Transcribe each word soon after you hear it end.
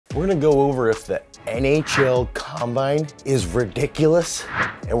We're gonna go over if the NHL Combine is ridiculous,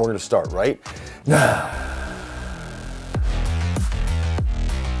 and we're gonna start right now.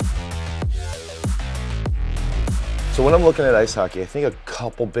 So when I'm looking at ice hockey, I think a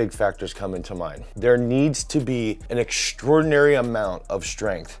couple big factors come into mind. There needs to be an extraordinary amount of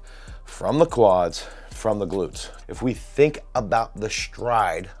strength from the quads, from the glutes. If we think about the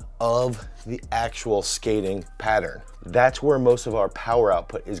stride of the actual skating pattern, that's where most of our power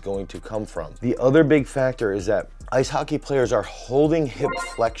output is going to come from. The other big factor is that ice hockey players are holding hip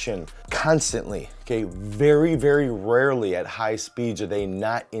flexion constantly, okay? Very, very rarely at high speeds are they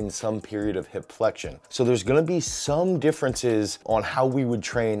not in some period of hip flexion. So there's gonna be some differences on how we would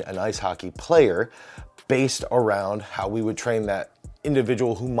train an ice hockey player based around how we would train that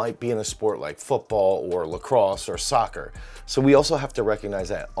individual who might be in a sport like football or lacrosse or soccer. So we also have to recognize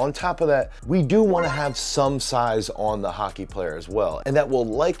that. On top of that, we do want to have some size on the hockey player as well, and that will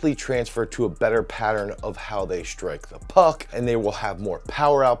likely transfer to a better pattern of how they strike the puck, and they will have more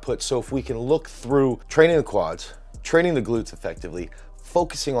power output. So if we can look through training the quads, training the glutes effectively,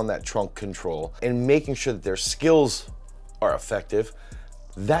 focusing on that trunk control, and making sure that their skills are effective,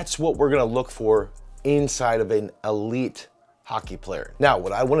 that's what we're going to look for inside of an elite hockey player. Now,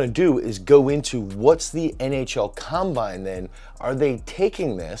 what I want to do is go into what's the NHL Combine then. Are they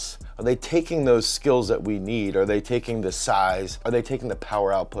taking this? Are they taking those skills that we need? Are they taking the size? Are they taking the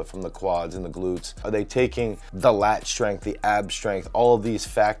power output from the quads and the glutes? Are they taking the lat strength, the ab strength, all of these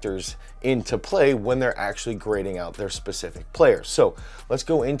factors into play when they're actually grading out their specific players? So let's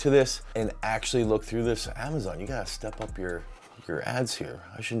go into this and actually look through this. Amazon, you gotta step up your ads here.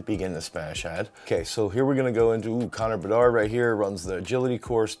 I shouldn't be getting the Spanish ad. Okay, so here we're gonna go into Connor Bedard right here, runs the agility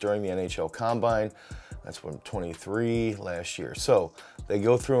course during the NHL Combine. That's from 23 last year. So they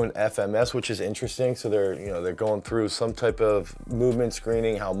go through an FMS, which is interesting. So they're going through some type of movement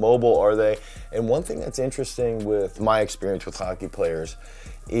screening, how mobile are they? And one thing that's interesting with my experience with hockey players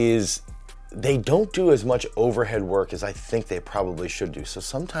is they don't do as much overhead work as I think they probably should do. So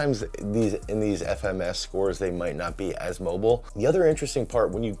sometimes in these FMS scores, they might not be as mobile. The other interesting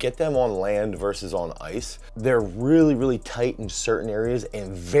part, when you get them on land versus on ice, they're really, really tight in certain areas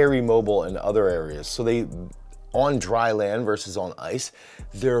and very mobile in other areas. So on dry land versus on ice,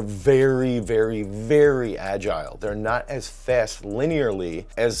 they're very, very, very agile. They're not as fast linearly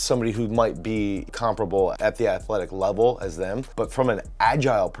as somebody who might be comparable at the athletic level as them. But from an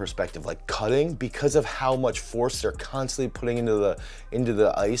agile perspective, like cutting, because of how much force they're constantly putting into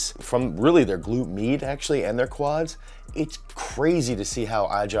the ice from really their glute med actually and their quads, it's crazy to see how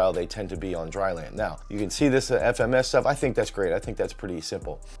agile they tend to be on dry land. Now, you can see this FMS stuff. I think that's great. I think that's pretty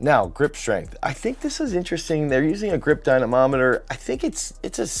simple. Now, grip strength. I think this is interesting. They're using a grip dynamometer. I think it's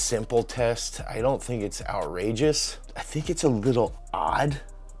a simple test. I don't think it's outrageous. I think it's a little odd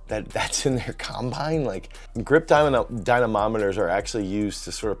that that's in their combine. Like, grip dynamometers are actually used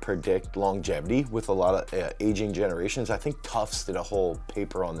to sort of predict longevity with a lot of aging generations. I think Tufts did a whole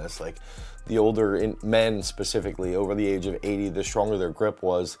paper on this, like the older men specifically over the age of 80, the stronger their grip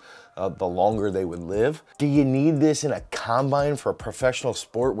was, the longer they would live. Do you need this in a combine for a professional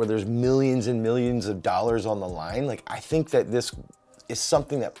sport where there's millions and millions of dollars on the line? Like, I think that this is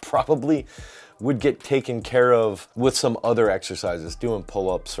something that probably would get taken care of with some other exercises, doing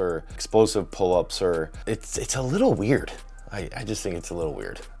pull-ups or explosive pull-ups, or it's a little weird. I just think it's a little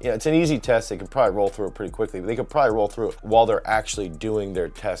weird. Yeah, it's an easy test. They could probably roll through it pretty quickly, but they could probably roll through it while they're actually doing their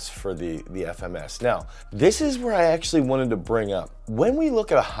tests for the FMS. Now, this is where I actually wanted to bring up. When we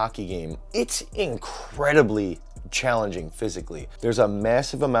look at a hockey game, it's incredibly challenging physically. There's a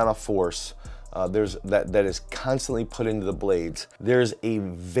massive amount of force that is constantly put into the blades. There's a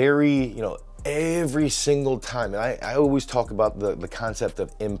very, every single time, and I always talk about the concept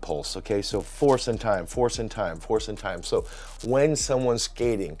of impulse, okay? So force and time, force and time, force and time. So when someone's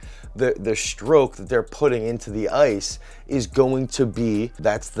skating, the stroke that they're putting into the ice is going to be,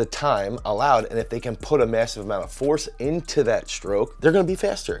 that's the time allowed, and if they can put a massive amount of force into that stroke, they're gonna be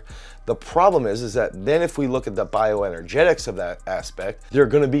faster. The problem is that then if we look at the bioenergetics of that aspect, they're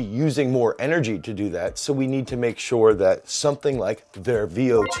gonna be using more energy to do that. So we need to make sure that something like their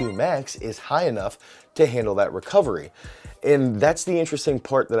VO2 max is high enough to handle that recovery. And that's the interesting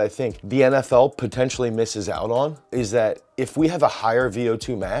part that I think the NFL potentially misses out on, is that if we have a higher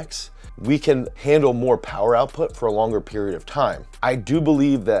VO2 max, we can handle more power output for a longer period of time. I do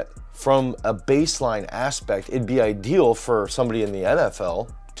believe that from a baseline aspect, it'd be ideal for somebody in the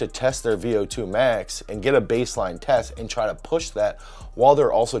NFL to test their VO2 max and get a baseline test and try to push that while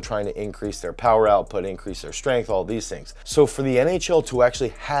they're also trying to increase their power output, increase their strength, all these things. So for the NHL to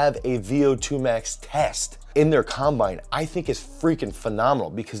actually have a VO2 max test in their combine, I think is freaking phenomenal,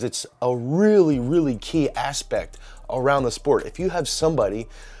 because it's a really, really key aspect around the sport. If you have somebody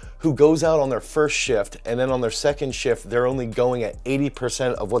who goes out on their first shift and then on their second shift, they're only going at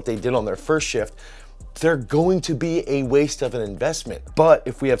 80% of what they did on their first shift, they're going to be a waste of an investment. But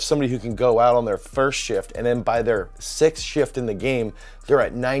if we have somebody who can go out on their first shift and then by their sixth shift in the game, they're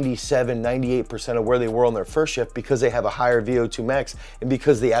at 97, 98% of where they were on their first shift because they have a higher VO2 max, and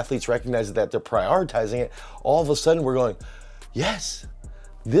because the athletes recognize that they're prioritizing it, all of a sudden we're going, yes,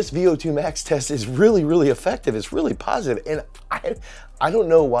 this VO2 max test is really, really effective. It's really positive. And I don't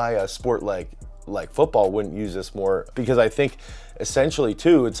know why a sport like football wouldn't use this more, because I think essentially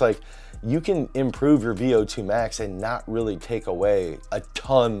too, it's like you can improve your VO2 max and not really take away a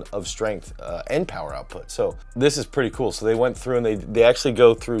ton of strength and power output. So this is pretty cool. So they went through and they actually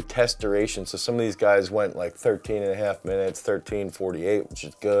go through test duration. So some of these guys went like 13.5 minutes, 13:48, which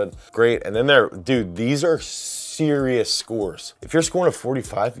is good, great. And then dude, these are serious scores. If you're scoring a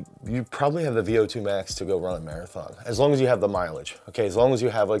 45, you probably have the VO2 max to go run a marathon, as long as you have the mileage. Okay, as long as you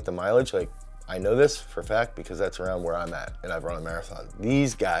have like the mileage, like I know this for a fact because that's around where I'm at and I've run a marathon.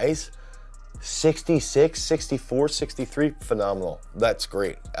 These guys, 66, 64, 63, phenomenal. That's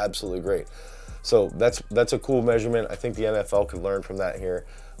great, absolutely great. So that's a cool measurement. I think the NFL could learn from that here.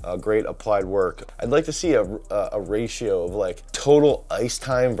 Great applied work. I'd like to see a ratio of like total ice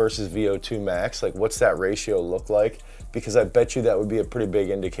time versus VO2 max. Like what's that ratio look like? Because I bet you that would be a pretty big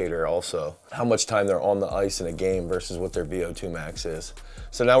indicator also. How much time they're on the ice in a game versus what their VO2 max is.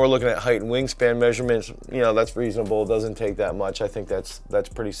 So now we're looking at height and wingspan measurements. You know, that's reasonable. It doesn't take that much. I think that's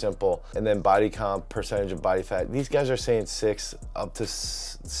pretty simple. And then body comp, percentage of body fat. These guys are saying 6 up to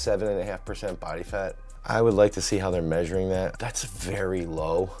 7.5% body fat. I would like to see how they're measuring that. That's very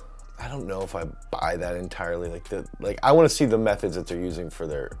low. I don't know if I buy that entirely. Like I want to see the methods that they're using for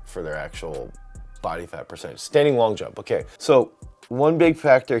their actual body fat percentage. Standing long jump. Okay, so one big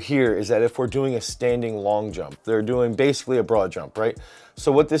factor here is that if we're doing a standing long jump, they're doing basically a broad jump, right?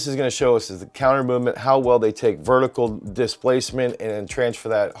 So what this is going to show us is the counter movement, how well they take vertical displacement and then transfer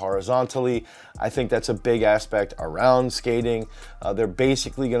that horizontally. I think that's a big aspect around skating. They're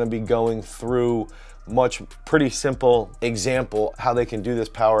basically going to be going through pretty simple example how they can do this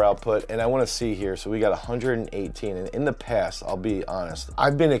power output. And I want to see here, so we got 118, and in the past, I'll be honest,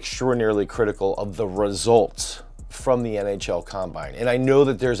 I've been extraordinarily critical of the results from the NHL Combine. And I know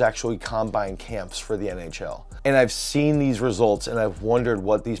that there's actually Combine camps for the NHL. And I've seen these results and I've wondered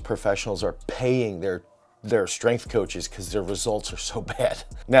what these professionals are paying their strength coaches, because their results are so bad.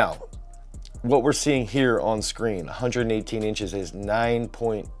 Now, what we're seeing here on screen, 118 inches is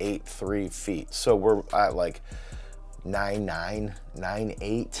 9.83 feet. So we're at like 9.9,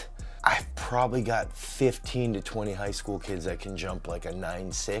 9.8. I've probably got 15 to 20 high school kids that can jump like a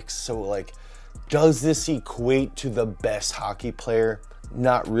 9.6. So like, does this equate to the best hockey player?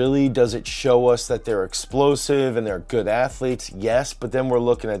 Not really. Does it show us that they're explosive and they're good athletes? Yes, but then we're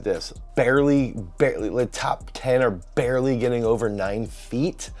looking at this. Barely, the top 10 are barely getting over 9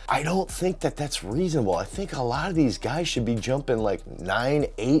 feet. I don't think that that's reasonable. I think a lot of these guys should be jumping like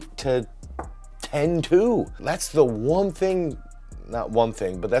 9.8 to 10.2. That's the one thing, not one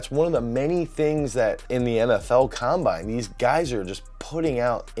thing, but that's one of the many things that in the NFL Combine, these guys are just putting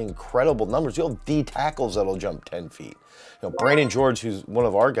out incredible numbers. You'll have D tackles that'll jump 10 feet. You know, Brandon George, who's one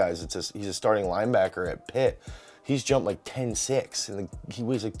of our guys, he's a starting linebacker at Pitt. He's jumped like 10.6 and he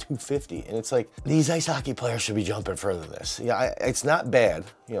weighs like 250. And it's like, these ice hockey players should be jumping further than this. Yeah, it's not bad.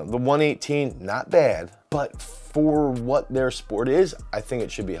 You know, the 118, not bad. But for what their sport is, I think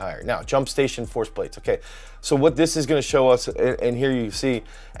it should be higher. Now, jump station force plates. Okay, so what this is going to show us, and here you see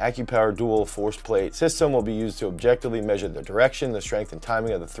AccuPower dual force plate system will be used to objectively measure the direction, the strength, and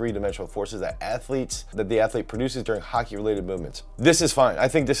timing of the three-dimensional forces that the athlete produces during hockey-related movements. This is fine. I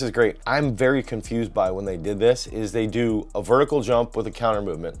think this is great. I'm very confused by when they did this, is they do a vertical jump with a counter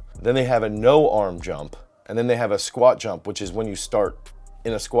movement, then they have a no-arm jump, and then they have a squat jump, which is when you start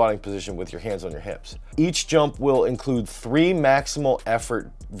in a squatting position with your hands on your hips. Each jump will include 3 maximal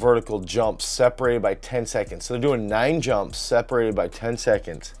effort vertical jumps separated by 10 seconds. So they're doing 9 jumps separated by 10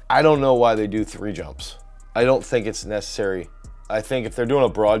 seconds. I don't know why they do 3 jumps. I don't think it's necessary. I think if they're doing a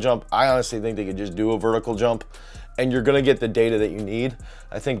broad jump, I honestly think they could just do a vertical jump and you're gonna get the data that you need.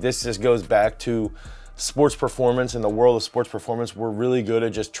 I think this just goes back to sports performance, in the world of sports performance, we're really good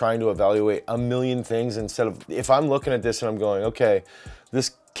at just trying to evaluate a million things instead of, if I'm looking at this and I'm going, okay,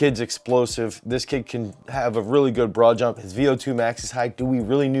 this kid's explosive, this kid can have a really good broad jump, his VO2 max is high, do we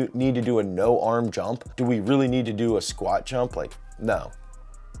really need to do a no arm jump? Do we really need to do a squat jump? Like, no.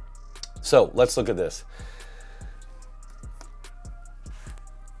 So let's look at this.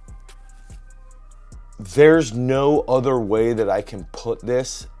 There's no other way that I can put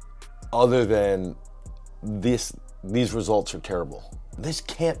this other than these results are terrible. This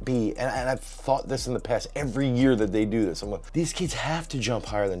can't be, and I've thought this in the past, every year that they do this, I'm like, these kids have to jump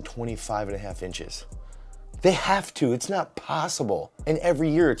higher than 25.5 inches. They have to, it's not possible. And every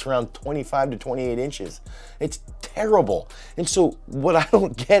year it's around 25 to 28 inches. It's terrible. And so what I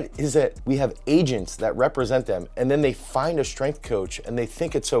don't get is that we have agents that represent them, and then they find a strength coach and they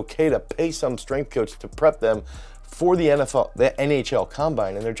think it's okay to pay some strength coach to prep them for the NHL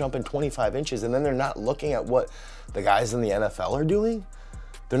combine, and they're jumping 25 inches, and then they're not looking at what the guys in the NFL are doing.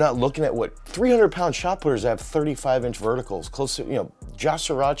 They're not looking at what 300-pound shot putters have 35-inch verticals. Close to, you know, Josh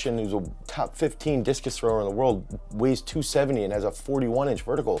Saracen, who's a top 15 discus thrower in the world, weighs 270 and has a 41-inch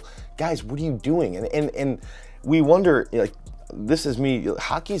vertical. Guys, what are you doing? And we wonder, like, this is me,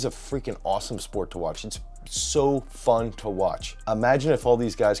 hockey's a freaking awesome sport to watch. It's so fun to watch. Imagine if all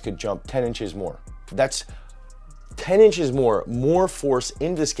these guys could jump 10 inches more. That's 10 inches more force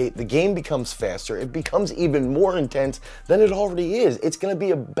into skate. The game becomes faster. It becomes even more intense than it already is. It's gonna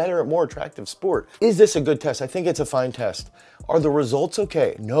be a better, more attractive sport. Is this a good test? I think it's a fine test. Are the results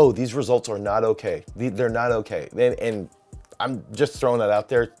okay? No, these results are not okay. They're not okay. And I'm just throwing that out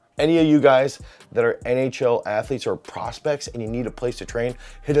there. Any of you guys that are NHL athletes or prospects and you need a place to train,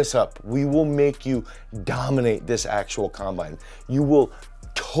 hit us up. We will make you dominate this actual combine. You will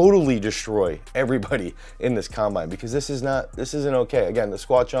totally destroy everybody in this combine, because this isn't okay. Again, the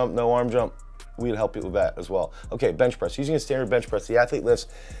squat jump, no arm jump, we'd help you with that as well. Okay, bench press. Using a standard bench press, the athlete lifts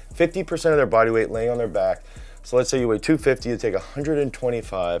 50% of their body weight laying on their back. So let's say you weigh 250, you take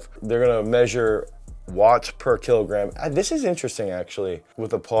 125. They're gonna measure watts per kilogram. This is interesting, actually,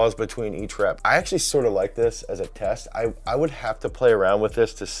 with a pause between each rep. I actually sort of like this as a test. I would have to play around with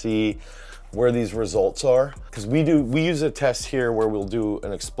this to see where these results are, because we use a test here where we'll do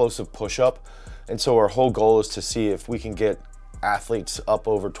an explosive push-up, and so our whole goal is to see if we can get athletes up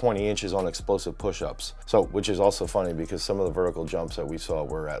over 20 inches on explosive push-ups. So, which is also funny because some of the vertical jumps that we saw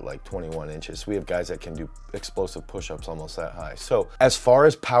were at like 21 inches. We have guys that can do explosive push-ups almost that high. So as far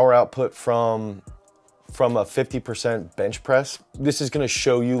as power output from a 50% bench press, this is gonna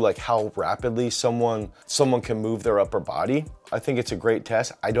show you like how rapidly someone can move their upper body. I think it's a great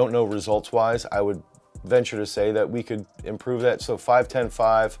test. I don't know results wise. I would venture to say that we could improve that. So 5, 10,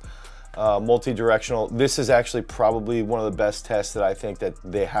 5, multi-directional. This is actually probably one of the best tests that I think that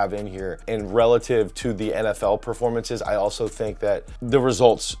they have in here. And relative to the NFL performances, I also think that the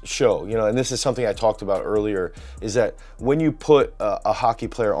results show, you know, and this is something I talked about earlier, is that when you put a hockey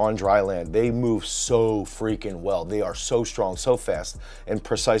player on dry land, they move so freaking well. They are so strong, so fast, and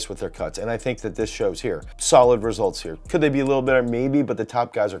precise with their cuts. And I think that this shows here. Solid results here. Could they be a little better? Maybe, but the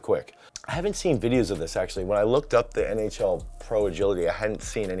top guys are quick. I haven't seen videos of this, actually. When I looked up the NHL Pro Agility, I hadn't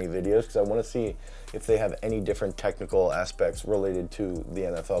seen any videos because I want to see if they have any different technical aspects related to the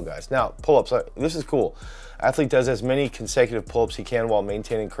NFL guys. Now, pull-ups, this is cool. Athlete does as many consecutive pull-ups he can while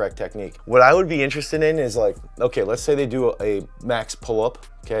maintaining correct technique. What I would be interested in is like, okay, let's say they do a max pull-up,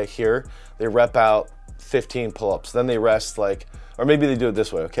 okay, here. They rep out 15 pull-ups, then they rest like, or maybe they do it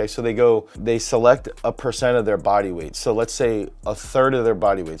this way, okay? So they select a percent of their body weight. So let's say a third of their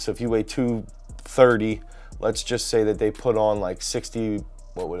body weight. So if you weigh 230, let's just say that they put on like 60,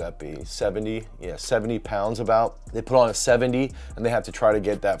 what would that be, 70? Yeah, 70 pounds about. They put on a 70 and they have to try to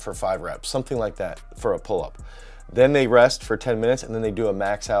get that for 5 reps, something like that for a pull-up. Then they rest for 10 minutes and then they do a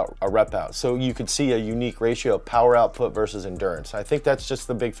max out, a rep out. So you could see a unique ratio of power output versus endurance. I think that's just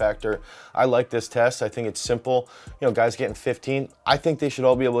the big factor. I like this test. I think it's simple. You know, guys getting 15. I think they should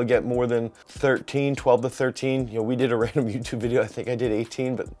all be able to get more than 13, 12 to 13. You know, we did a random YouTube video. I think I did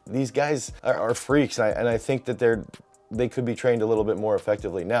 18, but these guys are freaks. And I think that they could be trained a little bit more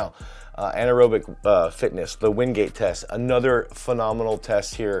effectively. Now, anaerobic fitness, the Wingate test, another phenomenal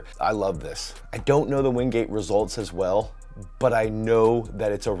test here. I love this. I don't know the Wingate results as well, but I know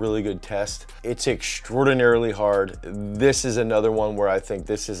that it's a really good test. It's extraordinarily hard. This is another one where I think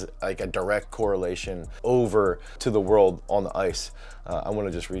this is like a direct correlation over to the world on the ice. I want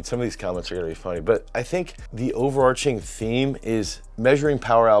to just read some of these comments are going to be funny, but I think the overarching theme is measuring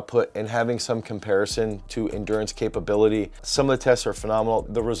power output and having some comparison to endurance capability. Some of the tests are phenomenal.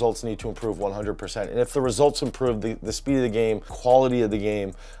 The results need to improve 100%. And if the results improve, the speed of the game, quality of the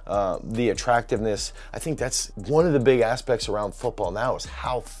game, the attractiveness, I think that's one of the big aspects around football now is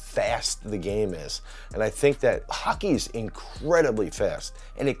how fast the game is. And I think that hockey is incredibly fast,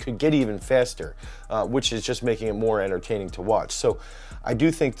 and it could get even faster, which is just making it more entertaining to watch. So I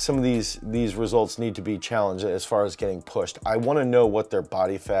do think some of these results need to be challenged as far as getting pushed. I want to know what their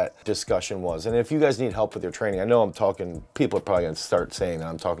body fat discussion was. And if you guys need help with your training, I know I'm talking, people are probably going to start saying that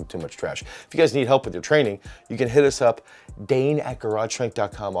I'm talking too much trash. If you guys need help with your training, you can hit us up,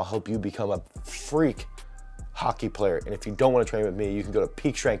 Dane@GarageStrength.com. I'll help you become a freak hockey player. And if you don't want to train with me, you can go to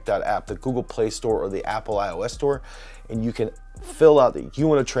peakstrength.app, the Google Play Store or the Apple iOS Store, and you can fill out that you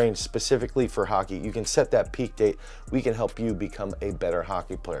want to train specifically for hockey. You can set that peak date. We can help you become a better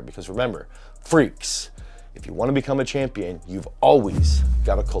hockey player. Because remember, freaks, if you want to become a champion, you've always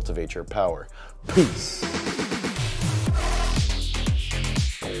got to cultivate your power. Peace.